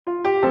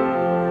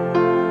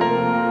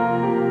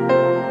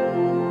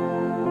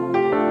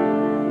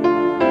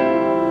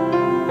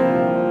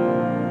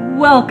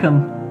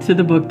Welcome to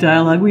the Book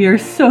Dialogue. We are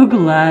so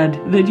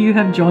glad that you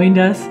have joined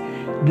us.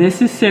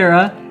 This is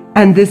Sarah.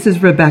 And this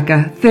is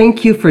Rebecca.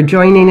 Thank you for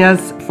joining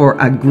us for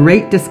a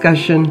great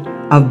discussion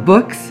of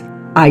books,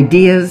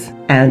 ideas,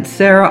 and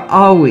Sarah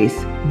always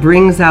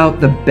brings out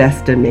the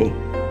best in me.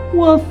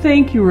 Well,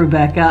 thank you,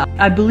 Rebecca.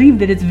 I believe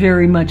that it's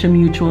very much a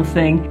mutual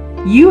thing.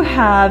 You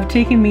have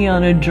taken me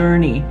on a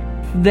journey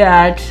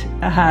that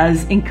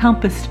has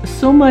encompassed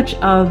so much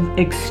of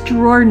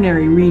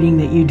extraordinary reading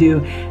that you do,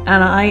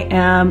 and I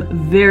am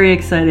very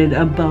excited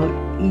about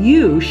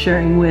you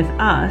sharing with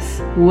us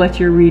what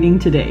you're reading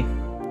today.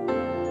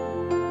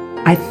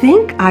 I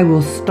think I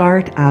will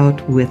start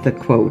out with a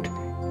quote.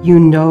 You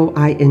know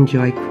I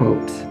enjoy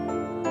quotes.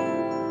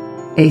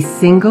 A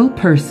single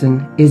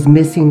person is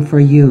missing for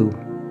you,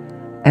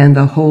 and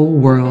the whole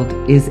world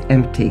is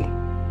empty.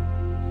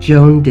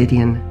 Joan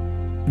Didion,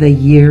 The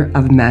Year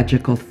of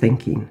Magical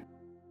Thinking.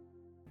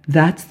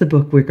 That's the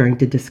book we're going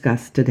to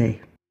discuss today.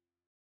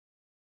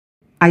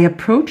 I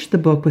approached the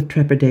book with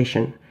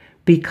trepidation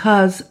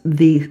because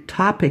the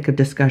topic of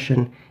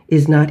discussion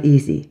is not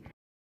easy.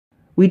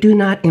 We do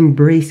not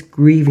embrace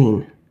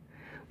grieving.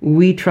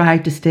 We try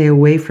to stay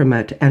away from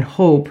it and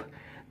hope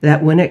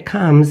that when it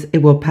comes, it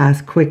will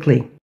pass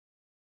quickly.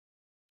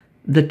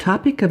 The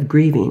topic of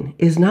grieving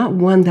is not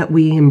one that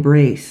we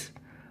embrace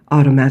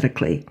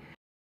automatically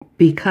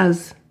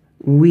because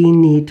we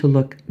need to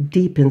look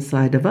deep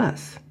inside of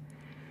us.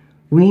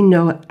 We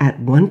know at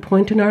one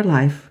point in our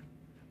life,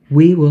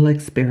 we will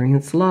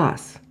experience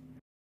loss.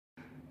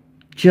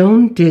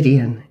 Joan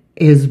Didion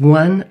is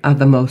one of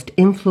the most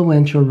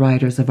influential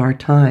writers of our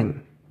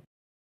time.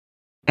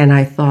 And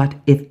I thought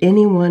if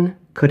anyone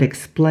could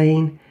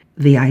explain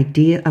the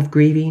idea of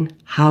grieving,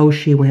 how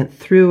she went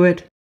through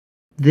it,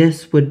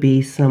 this would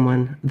be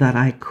someone that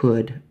I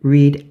could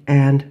read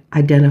and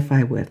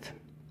identify with.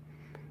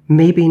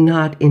 Maybe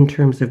not in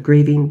terms of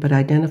grieving, but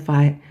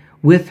identify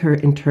with her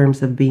in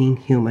terms of being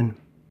human.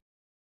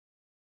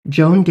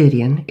 Joan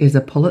Didion is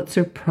a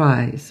Pulitzer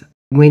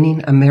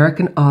Prize-winning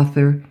American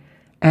author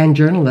and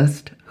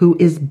journalist who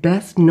is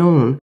best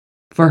known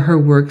for her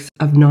works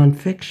of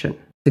nonfiction,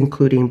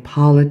 including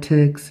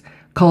politics,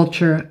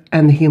 culture,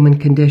 and the human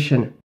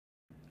condition.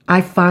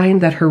 I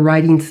find that her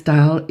writing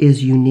style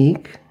is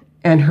unique,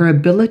 and her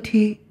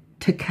ability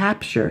to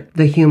capture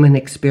the human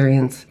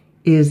experience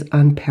is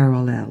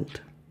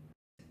unparalleled.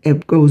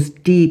 It goes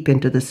deep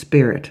into the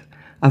spirit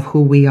of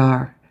who we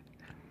are.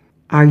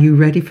 Are you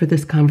ready for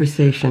this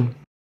conversation?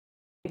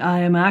 I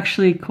am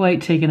actually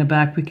quite taken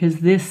aback because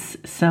this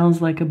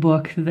sounds like a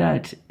book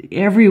that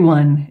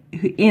everyone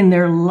in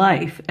their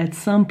life at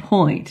some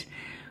point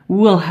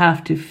will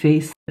have to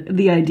face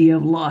the idea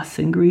of loss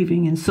and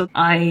grieving. And so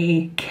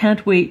I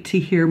can't wait to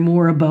hear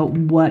more about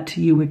what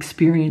you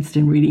experienced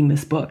in reading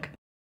this book.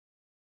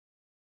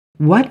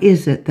 What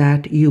is it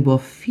that you will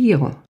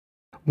feel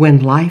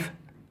when life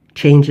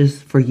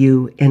changes for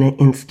you in an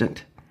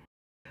instant?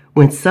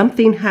 When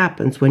something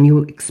happens, when you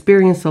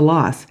experience a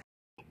loss,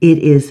 it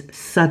is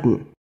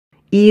sudden.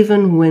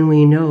 Even when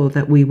we know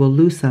that we will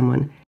lose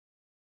someone,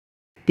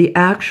 the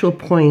actual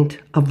point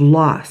of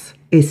loss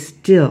is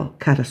still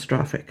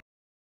catastrophic.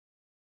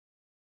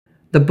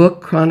 The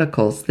book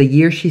chronicles the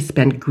year she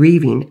spent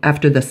grieving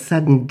after the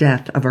sudden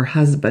death of her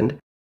husband,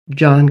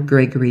 John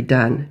Gregory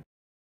Dunn,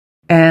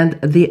 and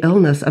the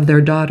illness of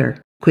their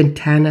daughter,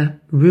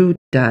 Quintana Rue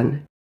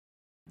Dunn.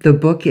 The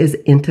book is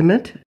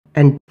intimate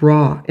and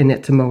raw in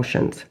its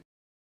emotions.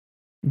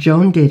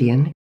 Joan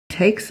Didion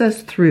takes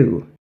us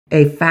through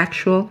a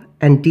factual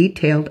and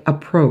detailed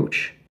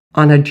approach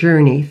on a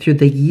journey through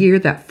the year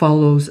that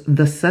follows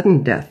the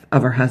sudden death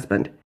of her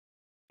husband.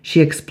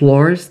 She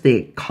explores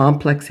the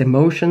complex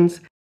emotions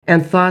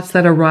and thoughts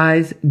that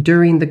arise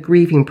during the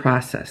grieving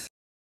process.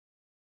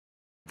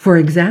 For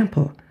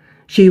example,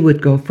 she would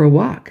go for a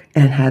walk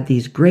and had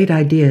these great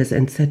ideas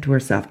and said to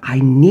herself, I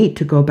need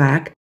to go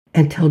back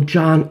and tell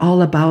John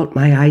all about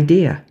my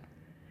idea.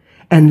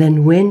 And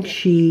then when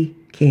she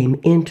came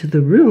into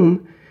the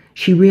room,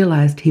 she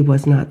realized he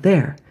was not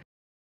there.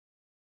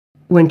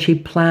 When she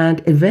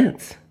planned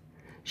events,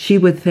 she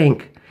would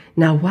think,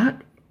 now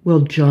what will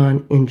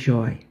John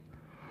enjoy?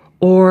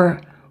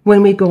 Or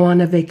when we go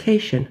on a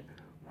vacation,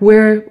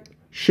 where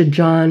should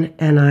John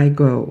and I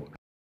go?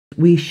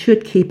 We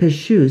should keep his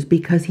shoes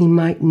because he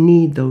might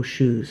need those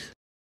shoes.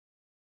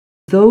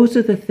 Those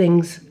are the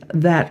things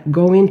that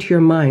go into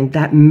your mind,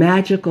 that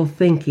magical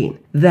thinking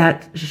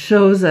that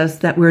shows us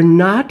that we're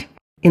not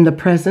in the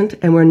present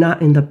and we're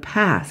not in the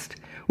past.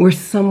 We're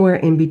somewhere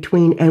in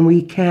between and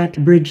we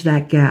can't bridge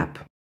that gap.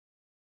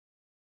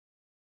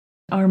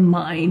 Our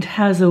mind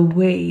has a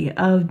way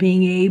of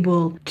being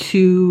able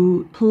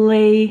to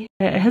play,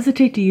 I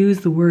hesitate to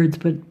use the words,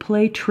 but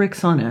play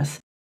tricks on us.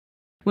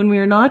 When we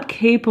are not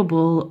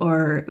capable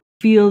or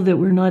feel that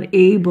we're not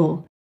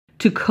able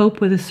to cope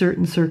with a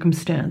certain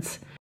circumstance,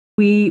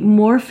 we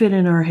morph it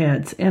in our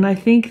heads. And I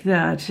think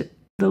that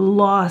the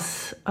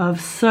loss of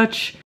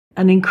such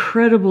an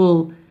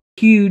incredible,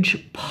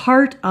 huge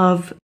part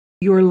of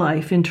your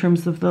life in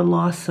terms of the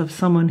loss of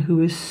someone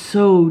who is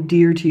so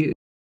dear to you,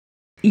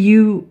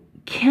 you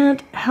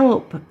can't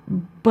help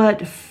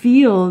but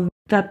feel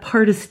that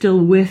part is still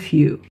with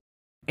you.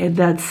 And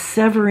that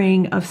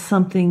severing of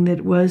something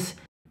that was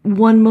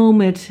one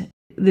moment,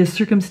 the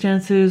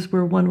circumstances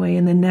were one way,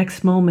 and the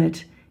next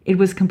moment it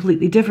was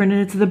completely different.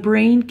 And it's the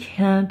brain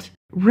can't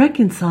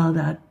reconcile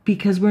that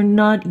because we're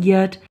not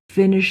yet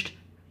finished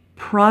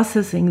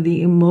processing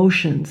the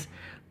emotions,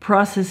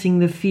 processing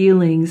the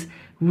feelings,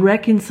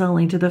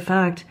 reconciling to the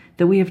fact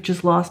that we have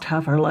just lost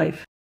half our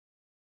life.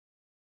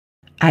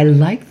 I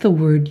like the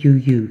word you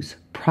use,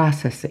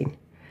 processing,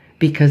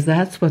 because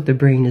that's what the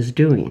brain is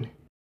doing.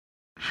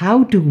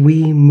 How do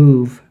we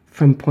move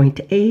from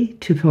point A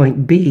to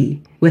point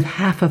B with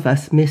half of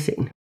us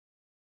missing?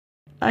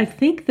 I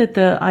think that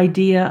the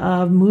idea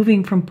of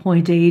moving from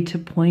point A to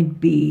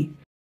point B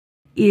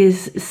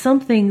is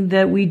something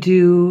that we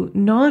do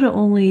not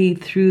only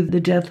through the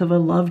death of a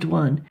loved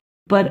one,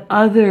 but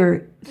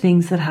other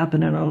things that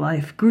happen in our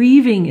life.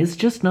 Grieving is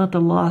just not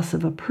the loss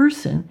of a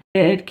person.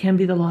 It can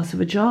be the loss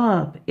of a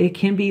job. It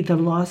can be the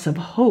loss of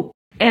hope.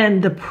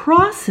 And the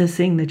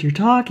processing that you're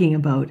talking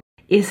about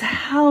is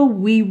how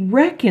we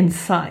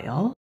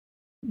reconcile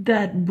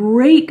that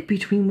break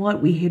between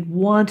what we had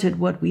wanted,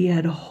 what we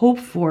had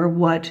hoped for,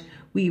 what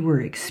we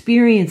were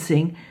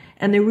experiencing,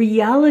 and the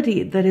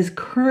reality that is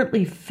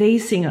currently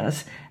facing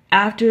us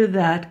after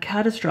that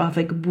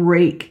catastrophic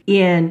break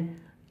in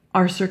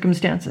our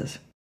circumstances.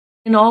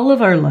 In all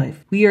of our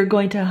life, we are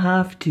going to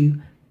have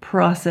to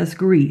process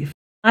grief.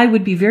 I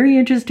would be very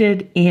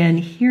interested in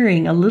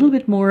hearing a little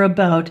bit more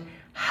about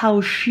how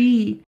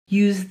she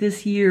used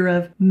this year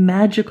of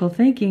magical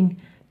thinking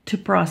to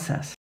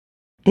process.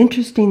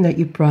 Interesting that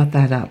you brought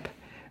that up,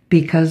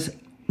 because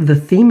the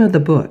theme of the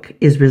book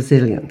is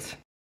resilience.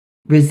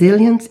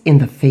 Resilience in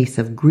the face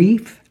of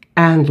grief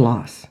and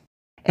loss.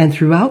 And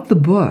throughout the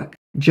book,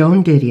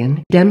 Joan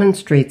Didion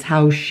demonstrates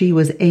how she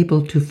was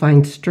able to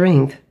find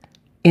strength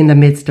in the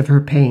midst of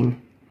her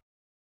pain.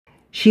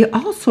 She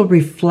also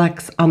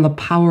reflects on the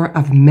power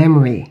of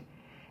memory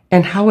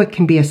and how it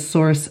can be a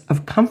source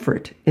of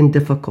comfort in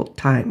difficult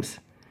times.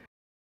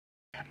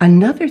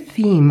 Another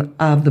theme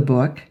of the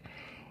book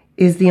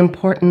is the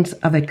importance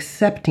of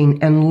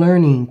accepting and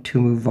learning to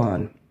move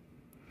on.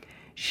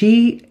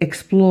 She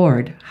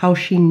explored how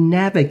she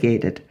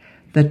navigated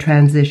the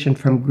transition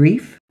from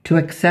grief to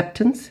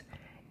acceptance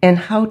and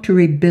how to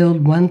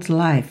rebuild one's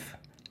life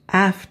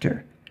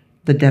after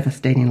the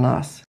devastating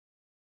loss.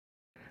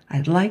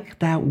 I like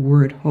that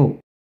word hope.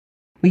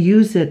 We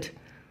use it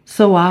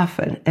so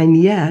often,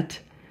 and yet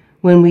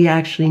when we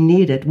actually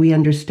need it, we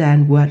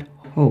understand what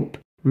hope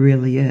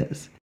really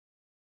is.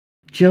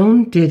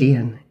 Joan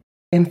Didion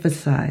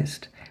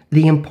emphasized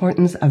the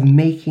importance of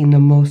making the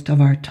most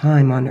of our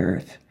time on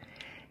earth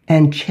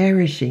and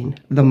cherishing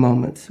the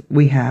moments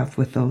we have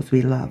with those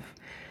we love.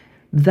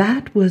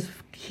 That was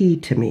key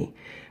to me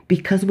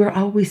because we're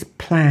always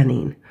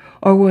planning,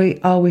 or we're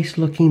always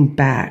looking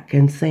back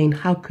and saying,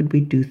 how could we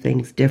do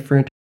things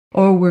different?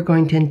 Or we're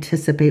going to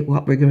anticipate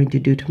what we're going to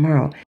do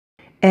tomorrow.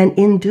 And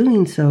in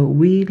doing so,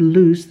 we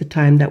lose the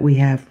time that we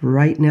have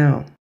right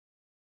now.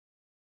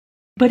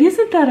 But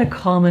isn't that a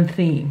common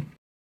theme?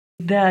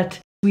 That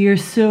we are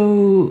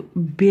so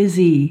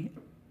busy,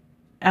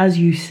 as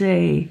you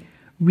say,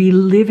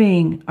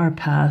 reliving our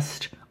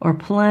past or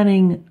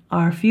planning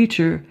our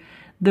future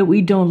that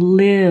we don't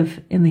live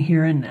in the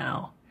here and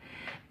now.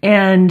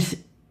 And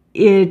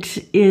it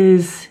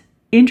is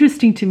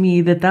interesting to me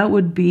that that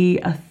would be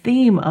a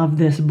theme of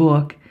this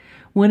book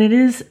when it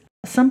is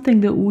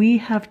something that we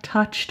have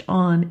touched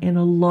on in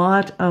a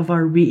lot of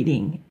our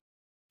reading.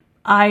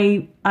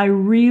 I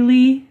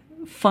really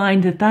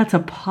find that that's a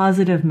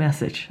positive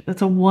message.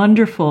 That's a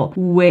wonderful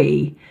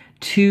way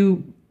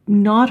to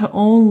not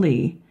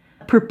only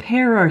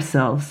prepare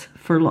ourselves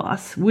for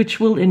loss, which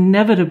will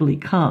inevitably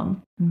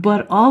come,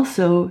 but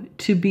also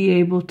to be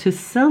able to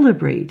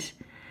celebrate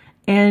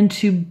and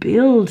to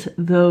build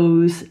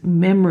those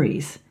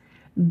memories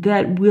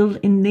that will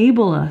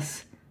enable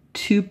us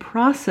to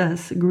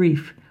process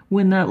grief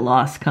when that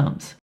loss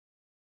comes.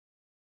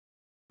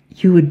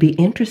 You would be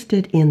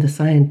interested in the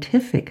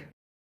scientific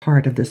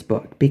part of this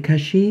book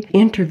because she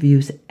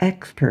interviews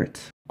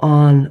experts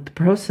on the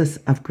process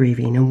of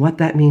grieving and what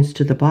that means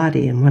to the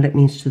body and what it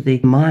means to the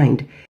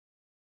mind.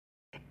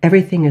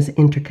 Everything is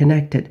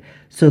interconnected.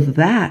 So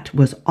that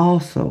was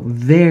also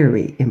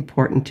very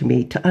important to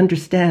me to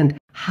understand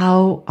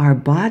how our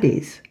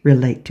bodies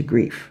relate to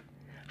grief,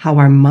 how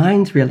our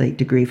minds relate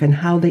to grief, and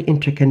how they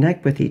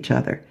interconnect with each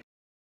other.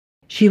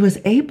 She was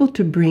able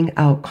to bring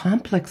out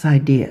complex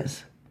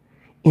ideas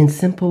in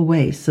simple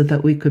ways so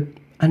that we could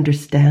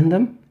understand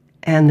them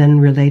and then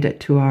relate it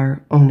to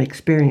our own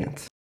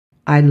experience.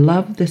 I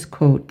love this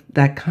quote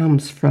that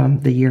comes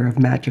from the Year of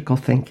Magical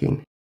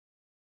Thinking.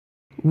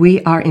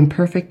 We are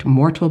imperfect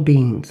mortal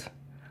beings,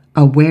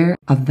 aware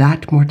of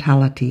that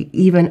mortality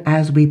even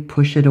as we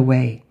push it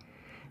away,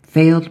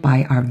 failed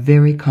by our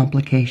very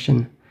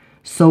complication,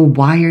 so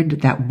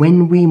wired that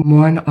when we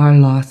mourn our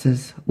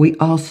losses, we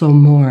also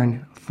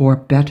mourn, for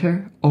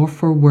better or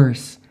for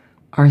worse,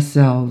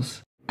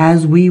 ourselves,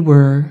 as we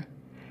were,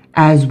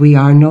 as we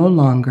are no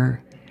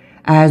longer,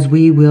 as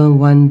we will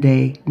one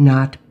day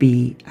not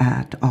be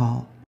at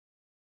all.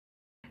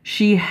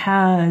 She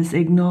has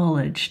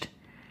acknowledged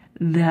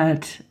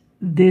that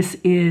this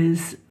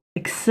is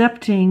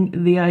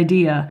accepting the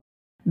idea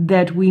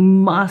that we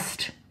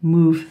must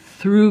move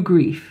through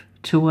grief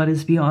to what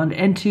is beyond,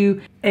 and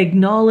to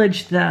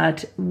acknowledge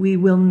that we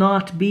will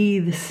not be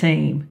the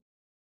same.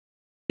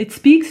 It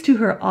speaks to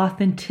her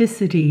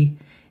authenticity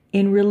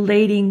in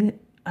relating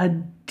a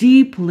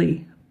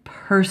deeply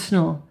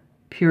personal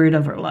period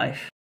of her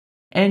life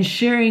and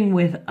sharing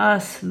with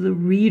us, the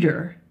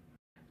reader,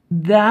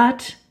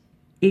 that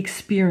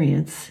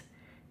experience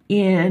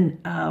in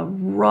a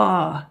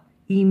raw,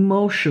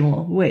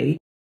 emotional way.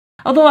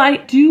 Although I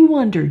do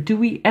wonder, do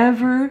we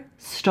ever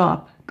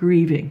stop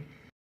grieving?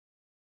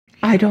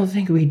 I don't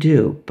think we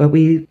do, but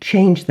we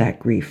change that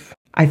grief.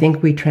 I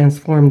think we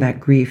transform that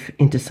grief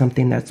into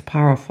something that's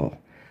powerful,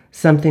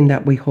 something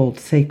that we hold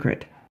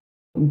sacred.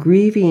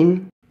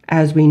 Grieving,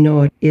 as we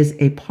know it, is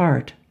a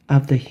part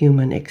of the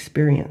human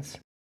experience.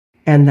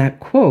 And that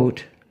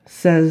quote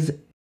says,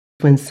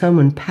 when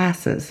someone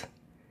passes,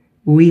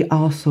 we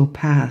also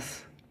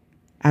pass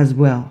as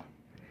well.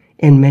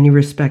 In many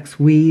respects,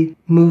 we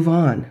move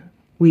on.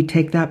 We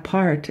take that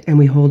part and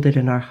we hold it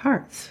in our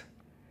hearts,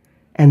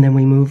 and then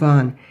we move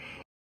on.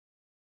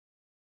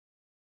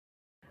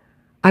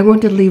 I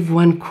want to leave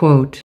one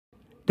quote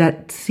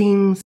that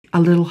seems a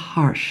little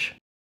harsh,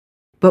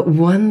 but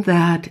one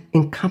that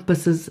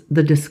encompasses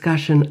the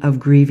discussion of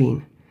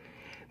grieving,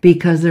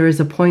 because there is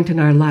a point in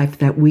our life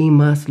that we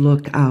must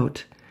look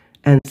out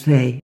and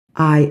say,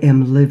 I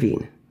am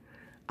living.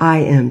 I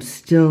am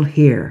still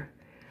here.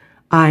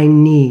 I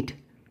need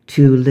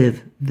to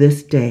live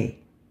this day.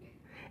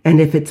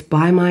 And if it's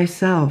by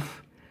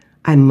myself,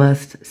 I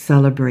must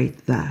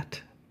celebrate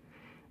that.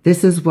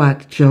 This is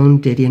what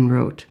Joan Didion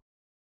wrote.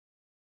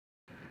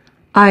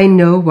 I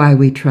know why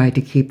we try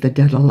to keep the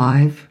dead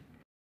alive.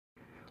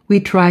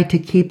 We try to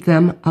keep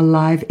them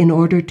alive in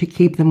order to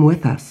keep them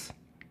with us.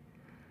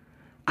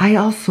 I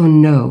also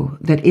know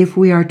that if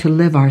we are to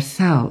live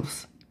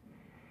ourselves,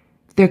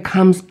 there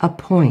comes a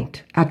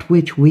point at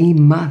which we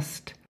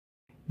must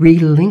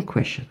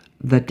relinquish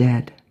the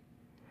dead.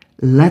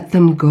 Let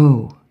them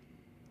go.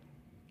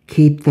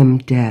 Keep them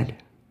dead.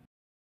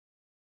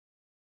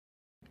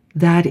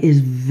 That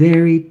is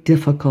very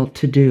difficult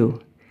to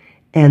do.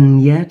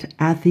 And yet,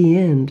 at the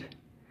end,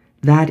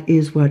 that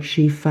is what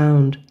she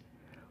found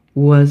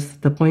was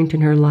the point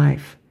in her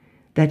life,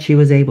 that she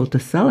was able to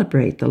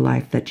celebrate the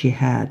life that she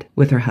had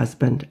with her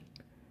husband.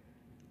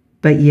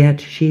 But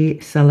yet, she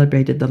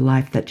celebrated the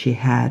life that she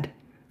had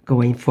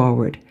going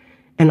forward.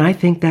 And I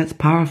think that's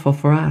powerful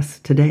for us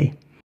today.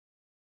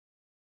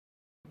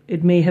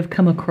 It may have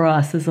come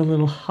across as a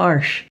little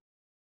harsh,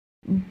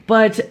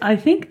 but I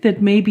think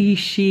that maybe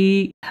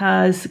she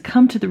has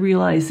come to the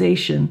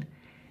realization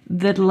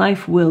that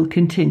life will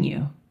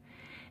continue,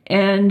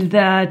 and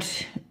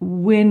that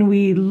when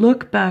we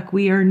look back,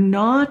 we are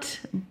not,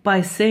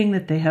 by saying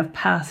that they have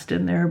passed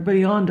and they're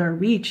beyond our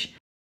reach,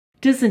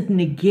 doesn't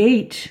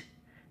negate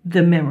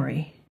the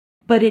memory,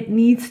 but it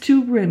needs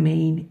to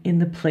remain in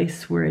the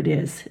place where it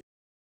is.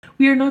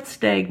 We are not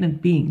stagnant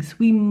beings.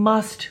 We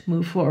must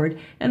move forward,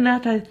 and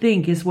that, I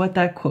think, is what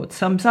that quote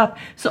sums up.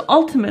 So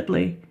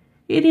ultimately,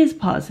 it is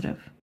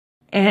positive,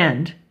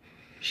 and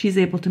she's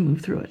able to move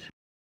through it.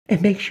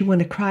 It makes you want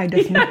to cry,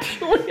 doesn't it?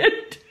 Actually,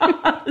 it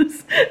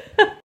does.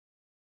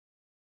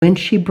 When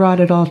she brought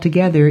it all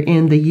together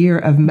in the year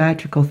of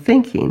magical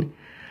thinking,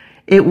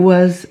 it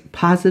was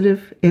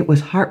positive, it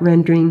was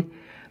heart-rending,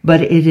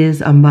 but it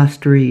is a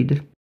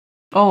must-read.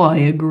 Oh, I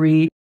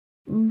agree.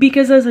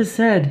 Because as I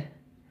said,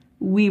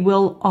 we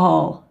will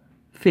all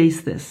face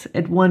this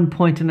at one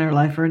point in our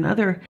life or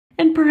another.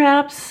 And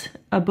perhaps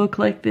a book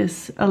like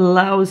this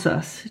allows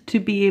us to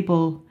be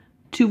able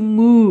to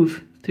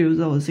move through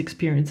those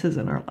experiences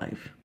in our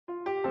life.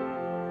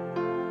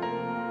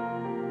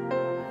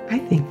 I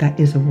think that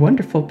is a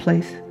wonderful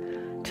place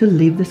to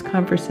leave this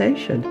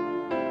conversation.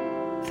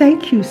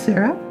 Thank you,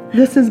 Sarah.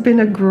 This has been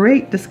a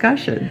great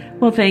discussion.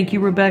 Well, thank you,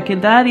 Rebecca.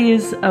 That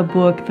is a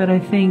book that I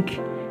think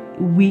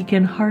we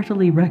can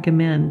heartily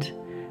recommend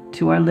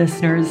to our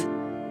listeners.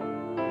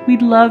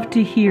 We'd love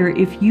to hear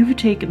if you've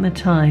taken the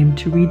time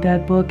to read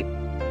that book.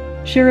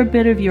 Share a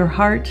bit of your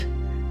heart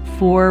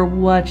for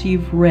what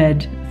you've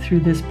read through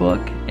this book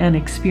and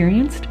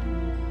experienced.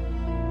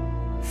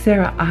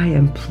 Sarah, I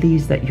am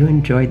pleased that you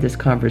enjoyed this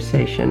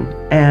conversation,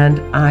 and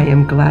I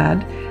am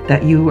glad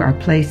that you are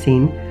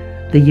placing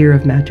the Year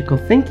of Magical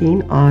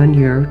Thinking on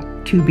your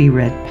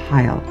to-be-read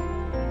pile.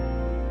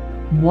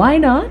 Why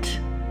not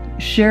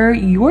share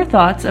your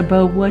thoughts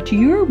about what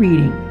you're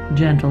reading,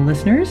 gentle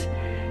listeners?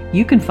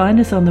 You can find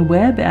us on the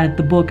web at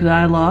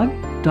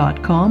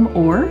thebookdialogue.com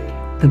or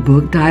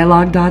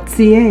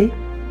thebookdialogue.ca.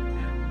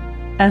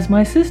 As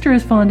my sister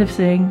is fond of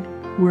saying,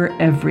 we're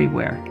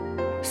everywhere.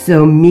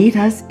 So meet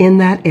us in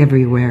that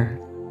everywhere.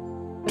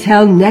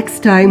 Till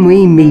next time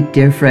we meet,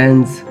 dear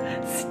friends.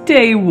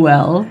 Stay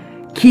well.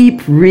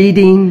 Keep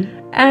reading.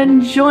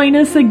 and join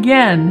us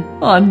again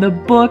on the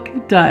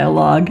Book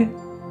Dialogue.